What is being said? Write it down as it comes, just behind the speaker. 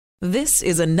This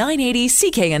is a 980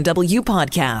 CKNW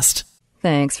podcast.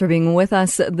 Thanks for being with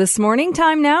us this morning.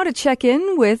 Time now to check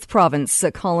in with Province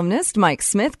Columnist Mike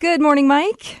Smyth. Good morning,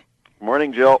 Mike.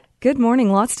 Morning, Jill. Good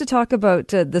morning. Lots to talk about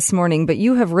this morning, but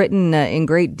you have written in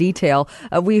great detail.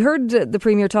 We heard the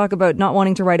Premier talk about not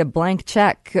wanting to write a blank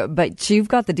check, but you've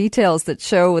got the details that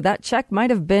show that check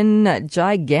might have been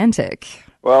gigantic.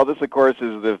 Well, this, of course,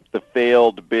 is the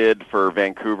failed bid for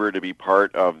Vancouver to be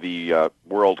part of the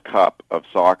World Cup of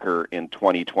Soccer in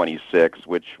 2026,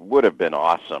 which would have been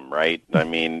awesome, right? I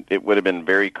mean, it would have been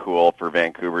very cool for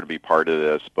Vancouver to be part of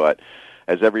this, but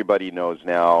as everybody knows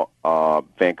now,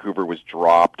 Vancouver was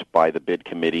dropped by the bid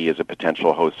committee as a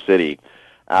potential host city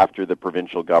after the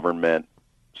provincial government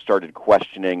started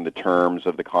questioning the terms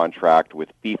of the contract with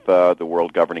FIFA, the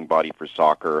world governing body for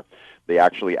soccer. They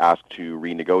actually asked to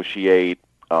renegotiate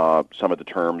some of the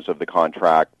terms of the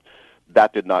contract.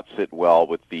 That did not sit well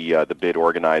with the bid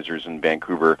organizers, and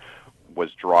Vancouver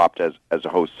was dropped as a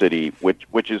host city,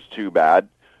 which is too bad.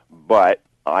 But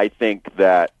I think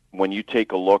that when you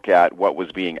take a look at what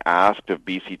was being asked of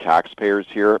BC taxpayers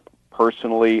here,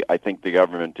 personally, I think the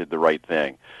government did the right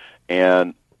thing.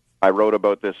 And I wrote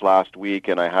about this last week,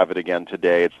 and I have it again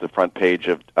today. It's the front page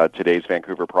of today's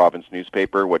Vancouver Province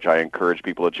newspaper, which I encourage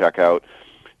people to check out.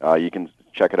 You can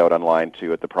check it out online,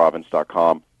 too, at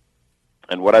theprovince.com.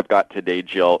 And what I've got today,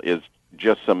 Jill, is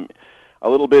just a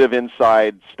little bit of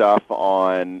inside stuff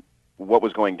on what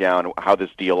was going down, how this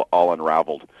deal all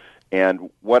unraveled. And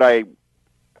what I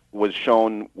was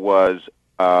shown was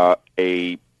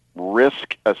a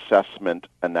risk assessment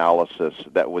analysis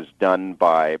that was done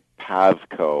by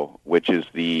Pavco, which is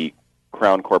the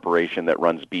Crown Corporation that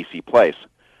runs BC Place,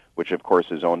 which of course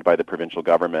is owned by the provincial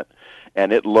government.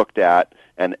 And it looked at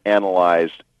and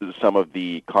analyzed some of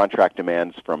the contract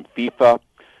demands from FIFA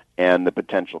and the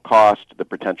potential cost, the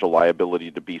potential liability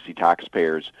to BC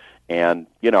taxpayers. And,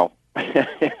 you know,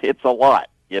 it's a lot,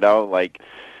 you know, like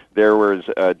there was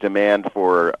a demand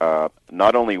for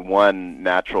not only one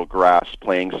natural grass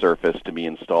playing surface to be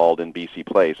installed in BC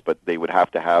Place, but they would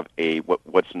have to have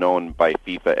what's known by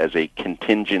FIFA as a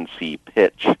contingency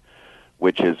pitch,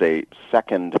 which is a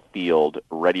second field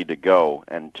ready to go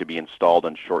and to be installed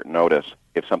on short notice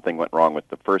if something went wrong with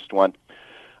the first one.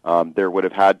 There would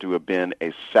have had to have been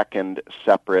a second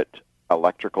separate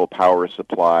electrical power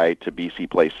supply to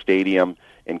BC Place Stadium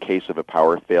in case of a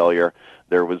power failure.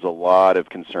 There was a lot of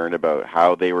concern about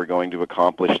how they were going to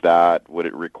accomplish that. Would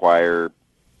it require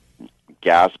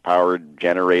gas-powered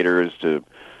generators to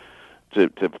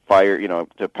fire, you know,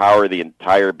 to power the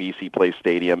entire BC Place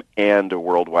Stadium and a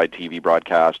worldwide TV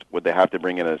broadcast? Would they have to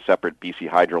bring in a separate BC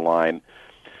Hydro line?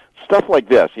 Stuff like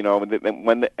this, you know.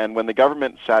 When the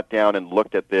government sat down and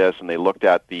looked at this, and they looked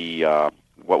at the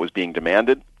what was being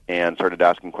demanded and started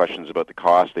asking questions about the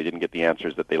cost, they didn't get the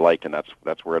answers that they liked, and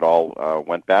that's where it all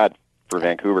went bad for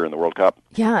Vancouver in the World Cup.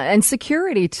 Yeah, and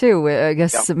security too. I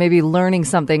guess maybe learning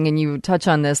something, and you touch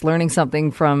on this, learning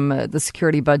something from the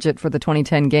security budget for the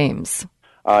 2010 games.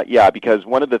 Yeah, because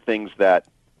one of the things that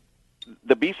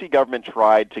the BC government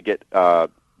tried to get the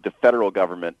federal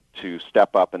government to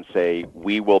step up and say,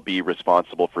 we will be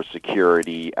responsible for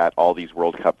security at all these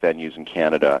World Cup venues in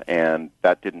Canada, and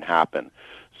that didn't happen.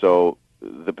 So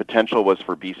the potential was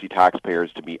for BC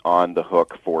taxpayers to be on the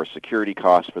hook for security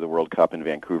costs for the World Cup in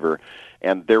Vancouver,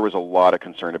 and there was a lot of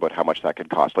concern about how much that could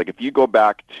cost. Like if you go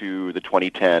back to the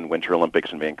 2010 Winter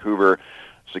Olympics in Vancouver,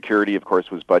 security, of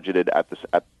course, was budgeted at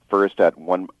first at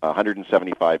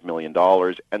 $175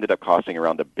 million, ended up costing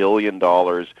around $1 billion.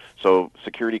 So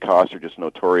security costs are just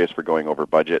notorious for going over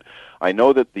budget. I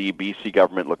know that the BC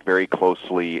government looked very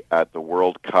closely at the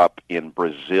World Cup in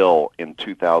Brazil in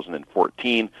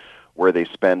 2014, where they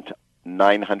spent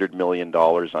 $900 million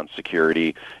on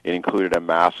security. It included a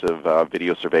massive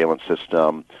video surveillance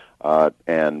system,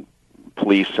 and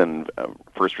police and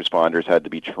first responders had to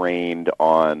be trained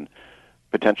on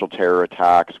potential terror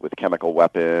attacks with chemical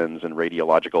weapons and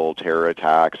radiological terror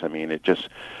attacks. I mean,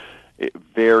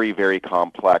 very, very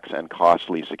complex and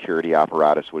costly security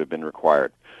apparatus would have been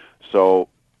required. So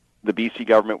the BC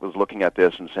government was looking at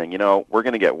this and saying, you know, we're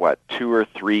going to get, 2 or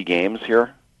 3 games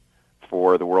here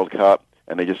for the World Cup,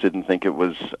 and they just didn't think it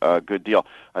was a good deal.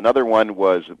 Another one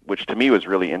was, which to me was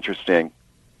really interesting,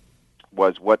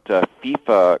 was what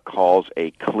FIFA calls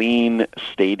a clean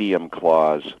stadium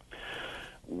clause,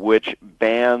 which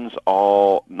bans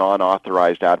all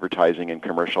non-authorized advertising and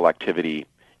commercial activity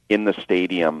in the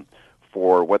stadium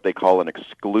for what they call an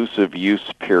exclusive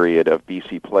use period of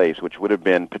BC Place, which would have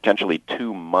been potentially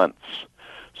 2 months.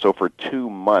 So for 2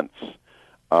 months,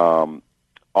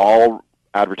 all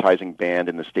advertising banned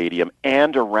in the stadium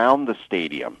and around the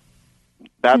stadium.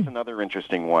 That's another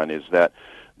interesting one, is that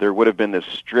there would have been this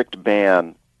strict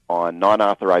ban on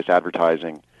non-authorized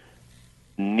advertising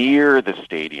near the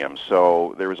stadium.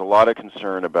 So there was a lot of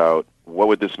concern about what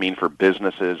would this mean for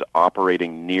businesses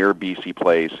operating near BC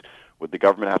Place. Would the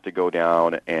government have to go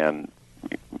down and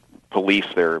police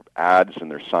their ads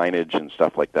and their signage and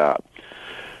stuff like that?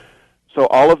 So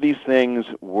all of these things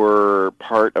were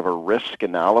part of a risk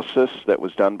analysis that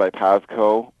was done by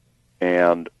PAVCO,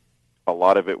 and a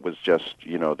lot of it was just,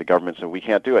 the government said, we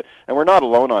can't do it. And we're not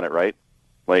alone on it, right?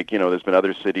 Like, there's been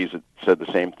other cities that said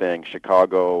the same thing.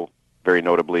 Chicago, very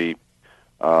notably,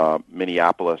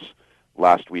 Minneapolis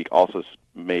last week also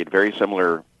raised very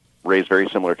similar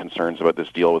concerns about this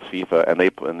deal with FIFA,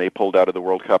 and they pulled out of the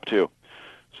World Cup too.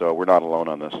 So we're not alone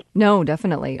on this. No,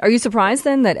 definitely. Are you surprised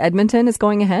then that Edmonton is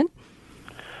going ahead?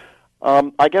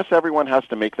 I guess everyone has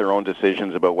to make their own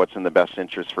decisions about what's in the best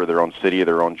interest for their own city,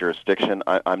 their own jurisdiction.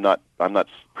 I'm not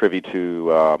privy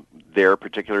to their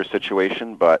particular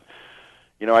situation, but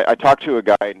I talked to a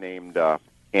guy named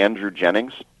Andrew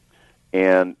Jennings,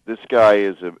 and this guy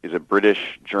is a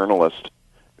British journalist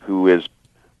who is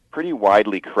pretty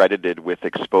widely credited with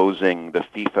exposing the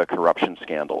FIFA corruption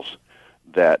scandals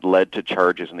that led to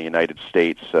charges in the United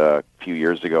States a few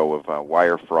years ago of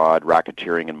wire fraud,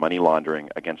 racketeering, and money laundering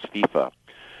against FIFA.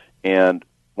 And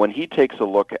when he takes a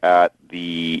look at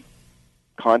the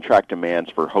contract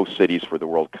demands for host cities for the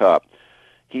World Cup,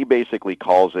 he basically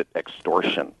calls it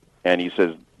extortion. And he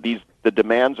says the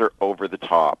demands are over the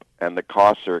top, and the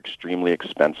costs are extremely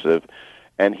expensive.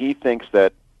 And he thinks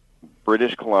that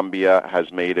British Columbia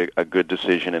has made a good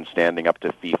decision in standing up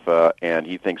to FIFA, and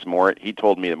he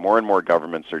told me that more and more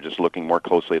governments are just looking more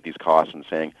closely at these costs and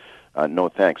saying, no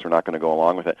thanks, we're not going to go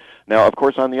along with it. Now, of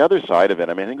course, on the other side of it,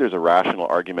 I think there's a rational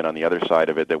argument on the other side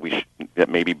of it that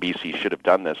maybe BC should have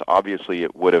done this. Obviously,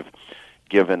 it would have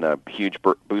given a huge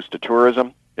boost to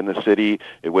tourism in the city.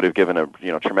 It would have given a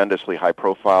tremendously high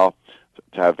profile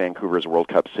to have Vancouver as a World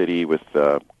Cup city with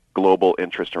global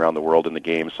interest around the world in the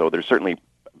game. So there's certainly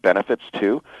benefits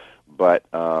too, but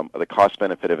the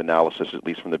cost-benefit of analysis, at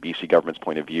least from the BC government's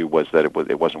point of view, was that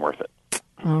it wasn't worth it.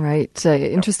 All right.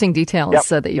 Interesting details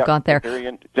that you've got there. It's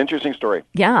an interesting story.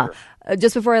 Yeah. Sure.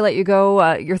 Just before I let you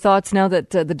go, your thoughts now that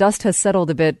the dust has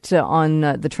settled a bit on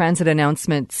the transit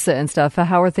announcements and stuff.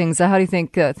 How are things? How do you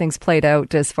think things played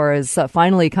out as far as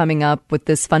finally coming up with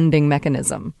this funding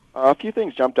mechanism? A few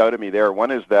things jumped out at me there.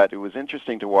 One is that it was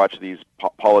interesting to watch these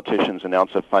politicians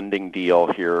announce a funding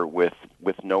deal here with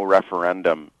no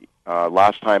referendum.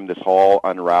 Last time this all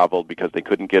unraveled because they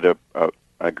couldn't get a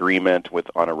agreement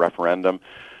on a referendum,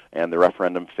 and the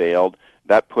referendum failed.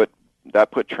 That put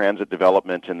transit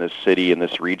development in this city, in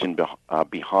this region,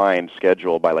 behind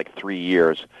schedule by like 3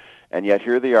 years. And yet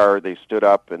here they are. They stood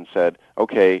up and said,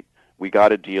 okay, we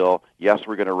got a deal. Yes,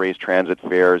 we're going to raise transit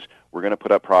fares. We're going to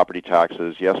put up property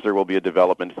taxes. Yes, there will be a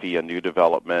development fee, a new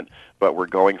development, but we're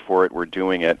going for it. We're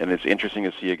doing it. And it's interesting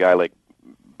to see a guy like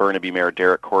Burnaby Mayor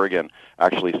Derek Corrigan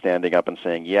actually standing up and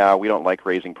saying, yeah, we don't like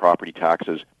raising property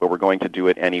taxes, but we're going to do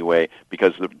it anyway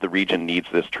because the region needs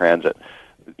this transit.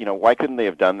 Why couldn't they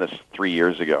have done this 3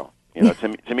 years ago?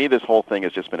 To me, this whole thing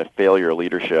has just been a failure of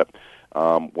leadership,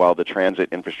 while the transit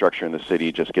infrastructure in the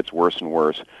city just gets worse and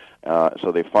worse.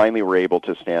 So they finally were able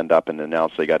to stand up and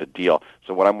announce they got a deal.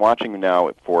 So what I'm watching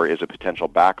now for is a potential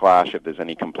backlash. If there's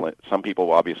any complaint, some people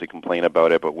will obviously complain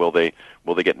about it, but will they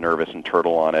get nervous and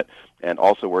turtle on it? And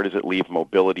also, where does it leave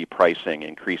mobility pricing,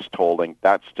 increased tolling?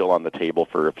 That's still on the table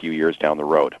for a few years down the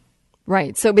road.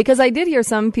 Right. So because I did hear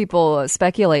some people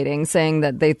speculating, saying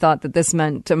that they thought that this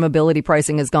meant mobility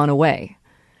pricing has gone away.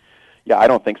 Yeah, I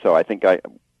don't think so. I think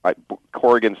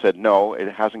Corrigan said, no,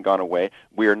 it hasn't gone away.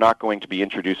 We are not going to be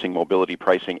introducing mobility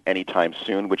pricing anytime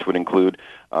soon, which would include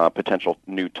potential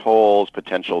new tolls,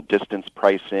 potential distance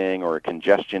pricing, or a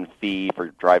congestion fee for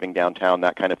driving downtown,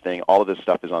 that kind of thing. All of this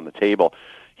stuff is on the table.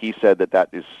 He said that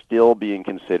is still being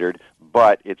considered,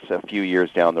 but it's a few years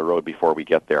down the road before we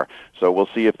get there. So we'll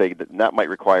see if that might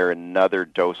require another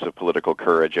dose of political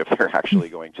courage if they're actually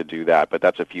going to do that. But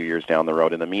that's a few years down the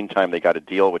road. In the meantime, they got a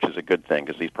deal, which is a good thing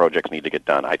because these projects need to get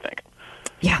done, I think.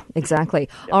 Yeah, exactly.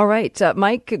 Yeah. All right,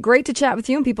 Mike, great to chat with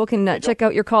you, and people can check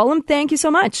out your column. Thank you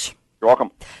so much. You're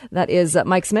welcome. That is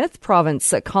Mike Smyth,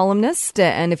 Province Columnist.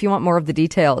 And if you want more of the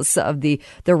details of the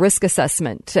risk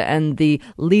assessment and the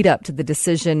lead up to the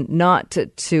decision not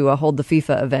to hold the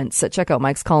FIFA events, check out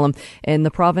Mike's column in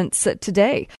the Province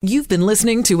today. You've been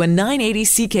listening to a 980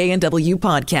 CKNW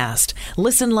podcast.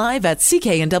 Listen live at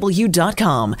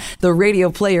CKNW.com, the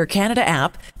Radio Player Canada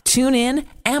app, tune in,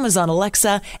 Amazon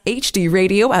Alexa, HD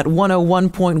Radio at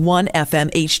 101.1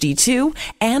 FM HD2,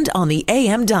 and on the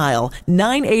AM dial,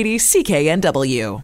 980 CKNW.